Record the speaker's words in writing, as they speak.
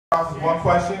One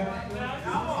question.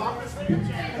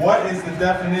 What is the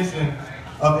definition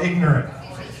of ignorant?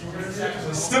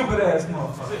 Stupid ass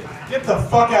motherfucker. Get the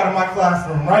fuck out of my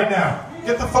classroom right now.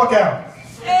 Get the fuck out.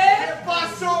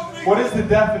 What is the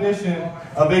definition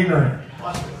of ignorant?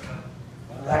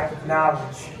 Lack of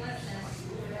knowledge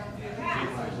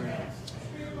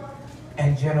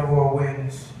and general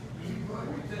awareness.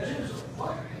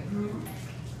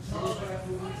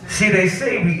 See, they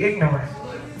say we ignorant.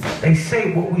 They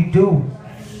say what we do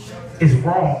is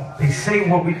wrong. They say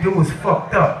what we do is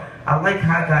fucked up. I like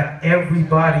how I got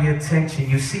everybody attention.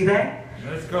 You see that?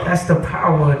 That's the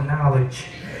power of knowledge.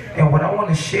 And what I want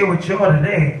to share with y'all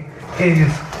today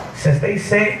is, since they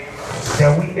say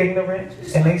that we ignorant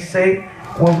and they say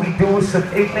what we do is some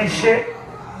ignorant shit,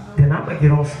 then I'm going to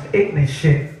get on some ignorant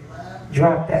shit.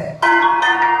 Drop that.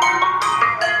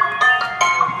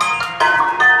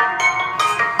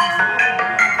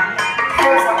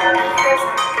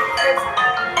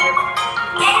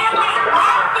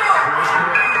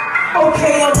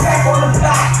 Okay, I'm back on the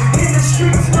block. In the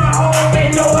streets, my home.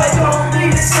 And no, I don't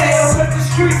need a sale, but the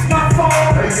streets, my phone.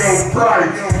 Hey, yo, Price.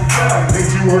 Think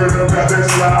you heard about that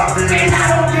sloppy? And I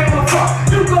don't give a fuck.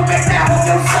 You go back down on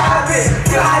your side of it.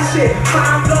 God shit,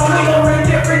 mind blowing over in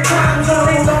different time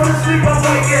zones. Ain't going to sleep, I'm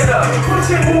waking up.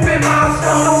 Pushing, moving,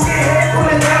 milestone. Don't get head from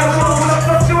the now zone. When I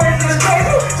fluctuate in the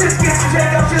table, just get your check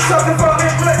up. Just talking from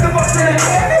it. Collect the bucks in the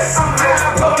table. I'm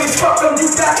high, police, fuck them. You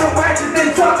got the righteous, then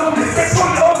tuck them. They put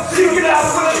you over, you get out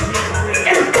with it.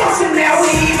 And the bustin' now we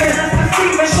even. The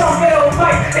Steven, Sean Bell,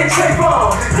 Mike, and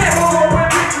Trayvon. Never more when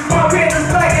bitches, my parents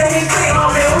black and they say, oh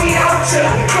man, we out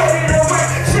here. Ready to wreck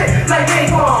shit like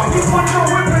they bomb. You put your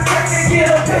whip protect and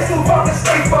get a pistol, fucking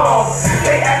stay bomb.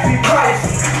 They ask me price,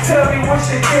 tell me what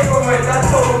shit different. I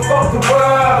told them fuck the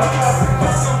world.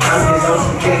 I'm just on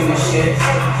some ignorant shit,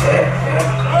 yeah.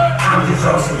 I'm just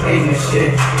on some ignorant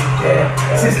shit, yeah.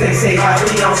 Since they say I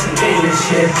be on some ignorant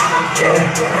shit, yeah,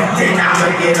 then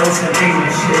I'ma get on some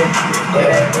ignorant shit,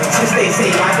 yeah. Since they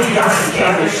say I be on some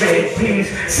ignorant shit, please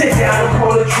sit down and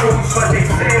call the truth. But they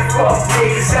say fuck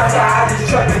niggas, sounds like I just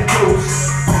tried to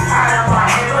deuce. I am my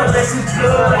hand unless it's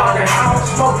blood on it. I don't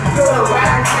smoke good,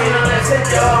 ride clean unless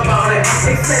it's dub on it.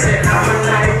 They say that I'm a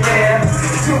nightmare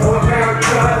to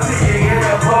America, to get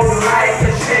a whole life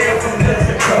and share from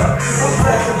Jessica. What's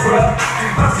left, bruh?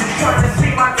 I'm just trying to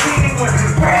see my team when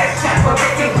grass chopper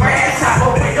making grass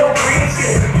hopper with no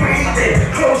breathing. Breathe it,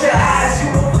 close your eyes,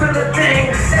 you won't feel a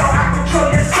thing. Now I control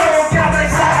your soul, got my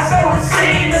size, I don't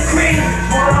see the green.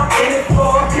 What I'm in it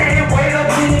for, can't wait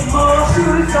up anymore.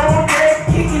 Shooters on deck,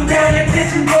 kicking down your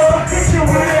kitchen door. Hit you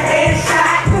with a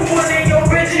headshot, put one in your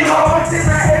bitchin' heart. Then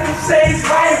I have to say it's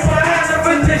right behind the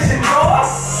position, boy.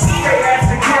 They ask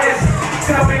the kids,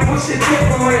 tell me what shit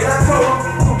different. I told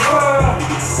them,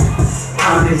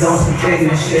 I'm just on some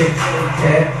ignorant shit,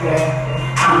 yeah.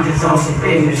 I'm just on some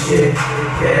ignorant shit,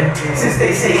 yeah. Since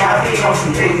they say I be on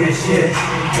some ignorant shit,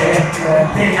 yeah,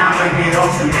 then I'ma get on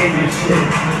some ignorant shit,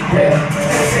 yeah.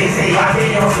 Since they say I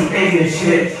be on some ignorant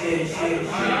shit, ignorant shit.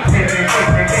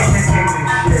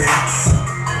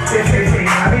 Since they say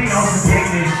I be on some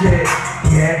ignorant shit,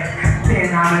 yeah,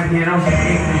 then I'ma get on some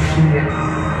ignorant shit.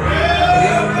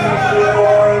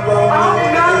 I'm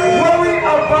not worried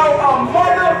about a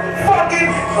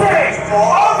motherfucking thing.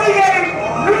 RVA,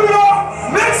 New York,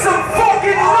 make some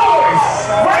fucking noise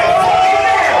right fucking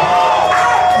now. I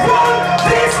run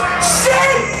this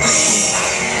shit.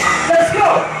 Let's go.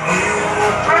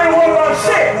 I ain't worried about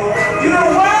shit. You know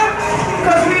why?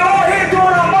 Because we all here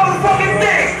doing our motherfucking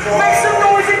thing. Make some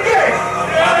noise again.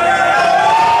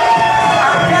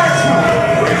 I got you.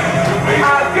 I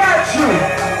got you.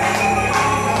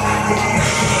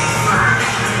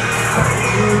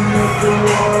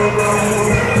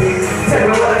 Tell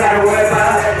me what I gotta worry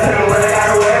about. Tell me what I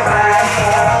gotta worry about.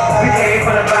 We came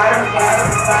from the bottom.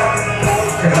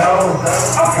 Hello.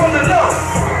 I'm from the low.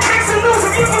 Make some news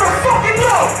if you from the fucking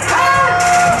low.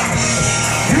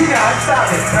 You gotta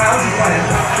stop it. Now I'm just playing.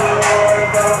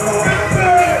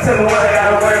 Tell me what I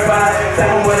gotta worry about. Tell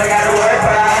me what I gotta worry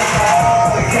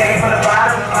about. We came from the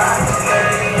bottom.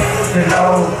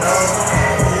 Hello.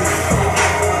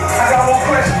 I got one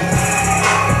question.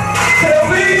 Tell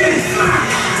me,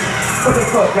 what the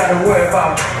fuck gotta worry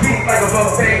about? Beat like a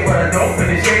buffet, but I don't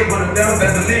finish it. But I'm done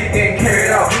that the league getting carried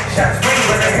out. Shots ring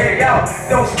when I hear y'all.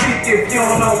 Don't speak if you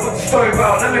don't know what the story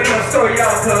about. Let me tell the story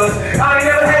out, cause I ain't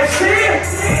never had shit.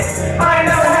 I ain't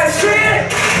never had shit.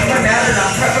 But now that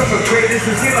I'm prepping for greatness,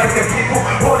 it seems like the people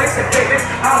won't accept greatness.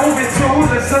 I move in twos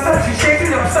and sometimes you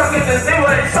shaking. I'm stuck in the zero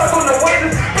and stuck on the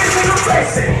waiters. Bitch, in the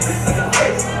basic.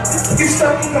 You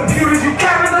stuck in computers, you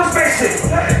carry those basics.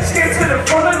 Skip to the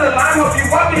front of the line, hope you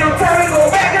walk me on time and go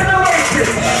back in the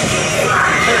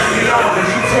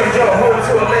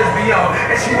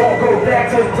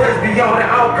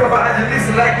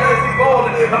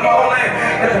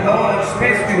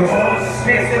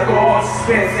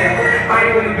expensive. I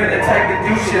ain't really been the type to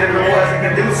do shit if it wasn't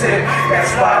conducive. That's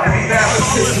why every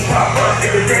balanced pop up,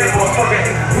 nigga, damn motherfucking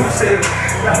exclusive.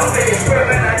 Now I'm making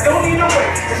experiment, I don't need no way.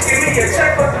 Just give me a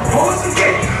check, but the post is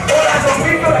gay. All I know,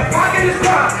 we feel like pocket is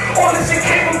crime. All this shit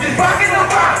came from just rocking the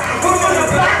vibe. We're from the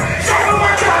block, shout out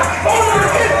my tribe. All of the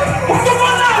kids, what's the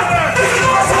one up? This is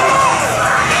awesome.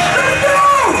 Let's go!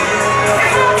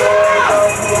 It's all good!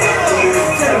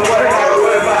 Tell me what I gotta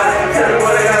worry about. Tell me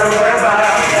what I gotta worry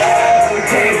about. We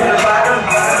came from the bottom.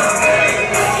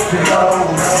 Below.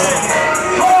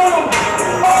 Home,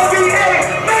 OVA,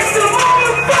 make some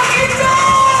motherfucking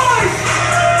noise!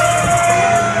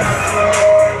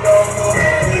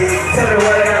 Tell me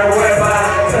what I gotta worry about.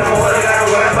 Tell me what I gotta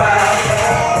worry about.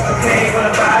 We came from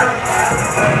the bottom.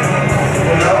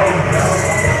 Below.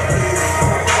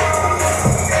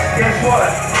 Guess what?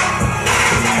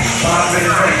 I'm in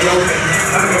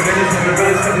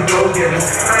the go-getter.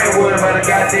 I ain't worried about a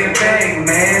goddamn thing,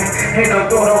 man. Ain't no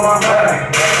thought on my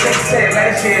mind. They said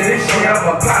last year, this year I'm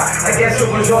a pop. I guess it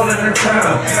was all in the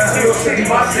time. Still city,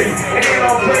 my city. It ain't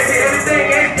no crazy,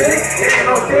 everything ain't big. It ain't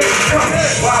no thing coming.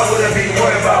 Why would I be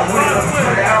worried about when I'm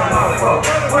put it out my fault?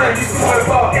 When I used to worry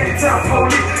about anytime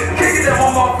police kicking them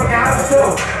on motherfucking house door.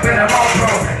 Man, I'm all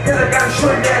pro. Cause I gotta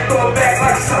show you that throw back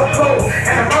like so cold.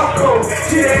 And I'm all cold.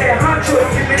 She the head honcho,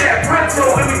 give me that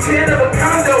pronto. Let me 10 of a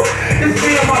condo. This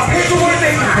be on my paperwork,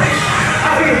 make me think.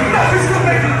 I mean, nothing's gonna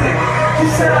make me think. She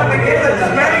said I'm a killer,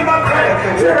 just marry my plan.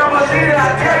 Said I'm a leader,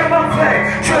 I carry my flag.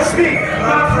 Trust me,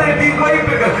 my plan be way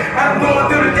bigger. I'm going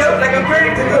through the depth like a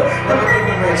grave digger.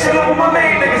 Chill up with my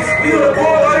main niggas. You the boy,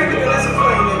 or you can listen to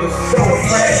me niggas. Don't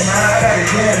flag, man, I got a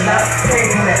damn lot. Came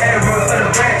in the era of the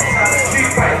rats.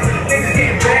 Street fight, niggas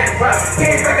getting bad, right?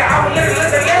 Came back out, let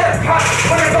the lead pop.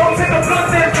 When I go take a blunt,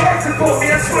 they're flexing for me,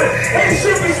 I swear. It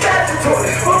should be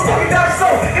statutory. Motherfucking die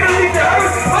slow, it'll leave the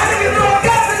earth. My niggas know I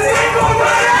got this, they ain't gon'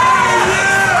 run out.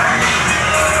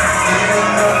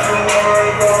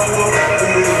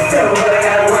 Tell me what I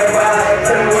gotta worry about.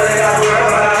 Tell me what I gotta worry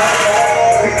about.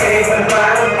 We came from the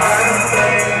bottom.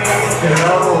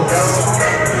 Hello.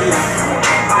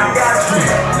 I got you.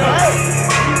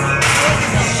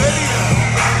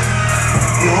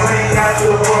 You ain't got to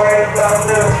worry about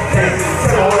nothing.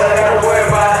 Tell me what I gotta worry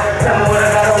about. Tell me what I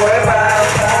gotta worry about.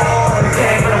 We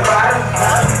came from the bottom.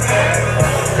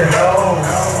 Hello.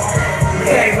 We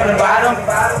came from the bottom.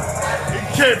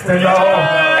 Hello.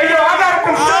 Hey yo, I got a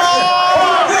confession.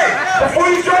 Hold on, wait. Before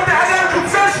you drop that, I got a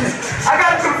confession. I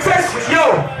got a confession. Yo.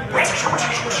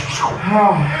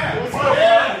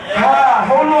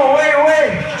 Hold on, wait.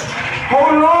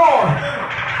 Hold on.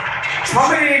 How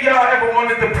many of y'all ever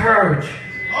wanted to purge?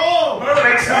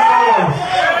 Make some noise.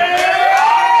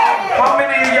 How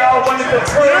many of y'all wanted to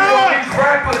purge all these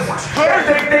rappers that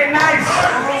think they nice?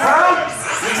 Huh?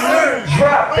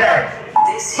 Drop that.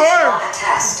 This is not a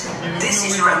test. This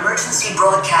is your emergency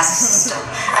broadcast system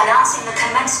announcing the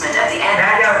commencement of the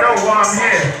anti-terrorism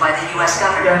sanctioned by the U.S.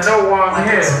 government.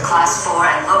 Weapons of Class 4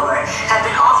 and lower have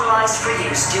been authorized for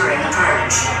use during the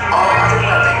purge. All other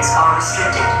weapons are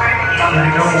restricted.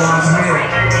 Government officials of rank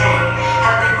 10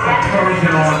 have been granted permission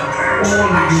for the purge and shall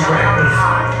not be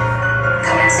harmed.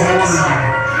 Commencing at the start,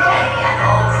 any and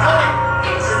all crime,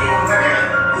 including murder,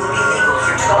 will be legal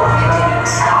for 12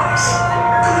 continuous hours.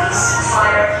 Police,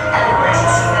 fire, and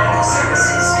emergency medical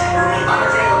services will be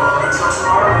unavailable until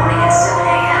tomorrow morning at 7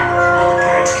 a.m. when the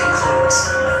purge concludes.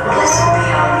 Blessed be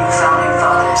our new founding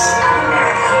fathers and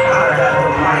America. I got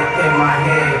the mic in my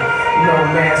hand, no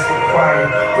mask required.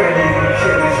 Ready to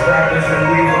kill these rappers and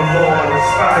leave them more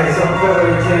inspired. I'm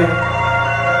purging.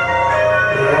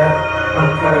 Yeah,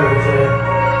 I'm purging.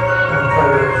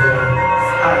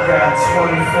 I got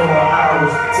 24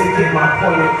 hours to get my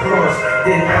point across.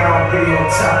 Then I'll be on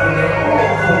top of it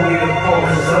all. Hold me the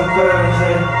focus, I'm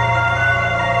purging.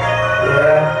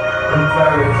 Yeah, I'm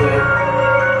purging.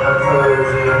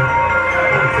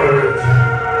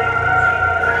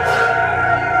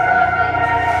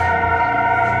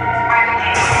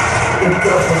 It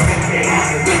doesn't make it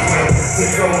easy to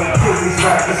go and kill these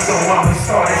rappers, so I'ma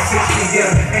start at 6 p.m.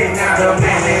 Ain't not a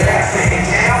minute after, and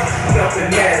now nothing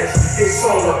matters. It's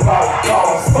all about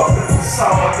cars, fuck the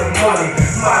facade, the money,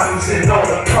 models and all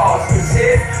the cars. Cause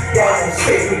here, y'all don't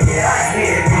say me, yeah, I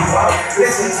hear you out.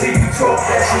 Listen to you talk,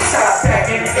 that shit stop back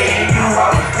in the air, you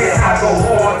out. Then I go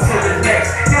on to the next,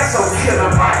 that's so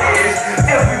killing my ears.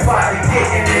 Everybody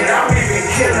getting it, I'm even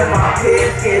killing my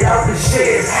peers. Get out the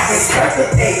shit and cut the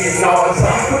A&Rs.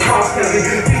 I'm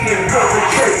constantly being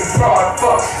perpetrated, fraud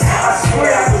fucks. I swear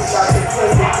I wish I could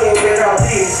play the game without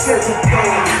the expensive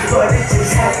pain, but it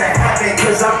just has to happen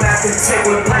cause I'm not content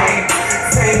with blame.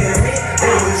 Fame to me,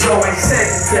 it was always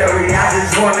secondary. I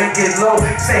riders wanna get low,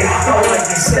 say no like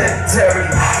you sedentary.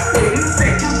 Yeah, you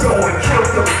think you go and kill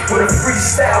them with a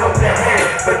freestyle on the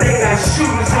head, but they got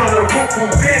shooters on the roof who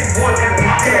been wanting to be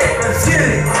dead. Let's get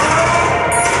it.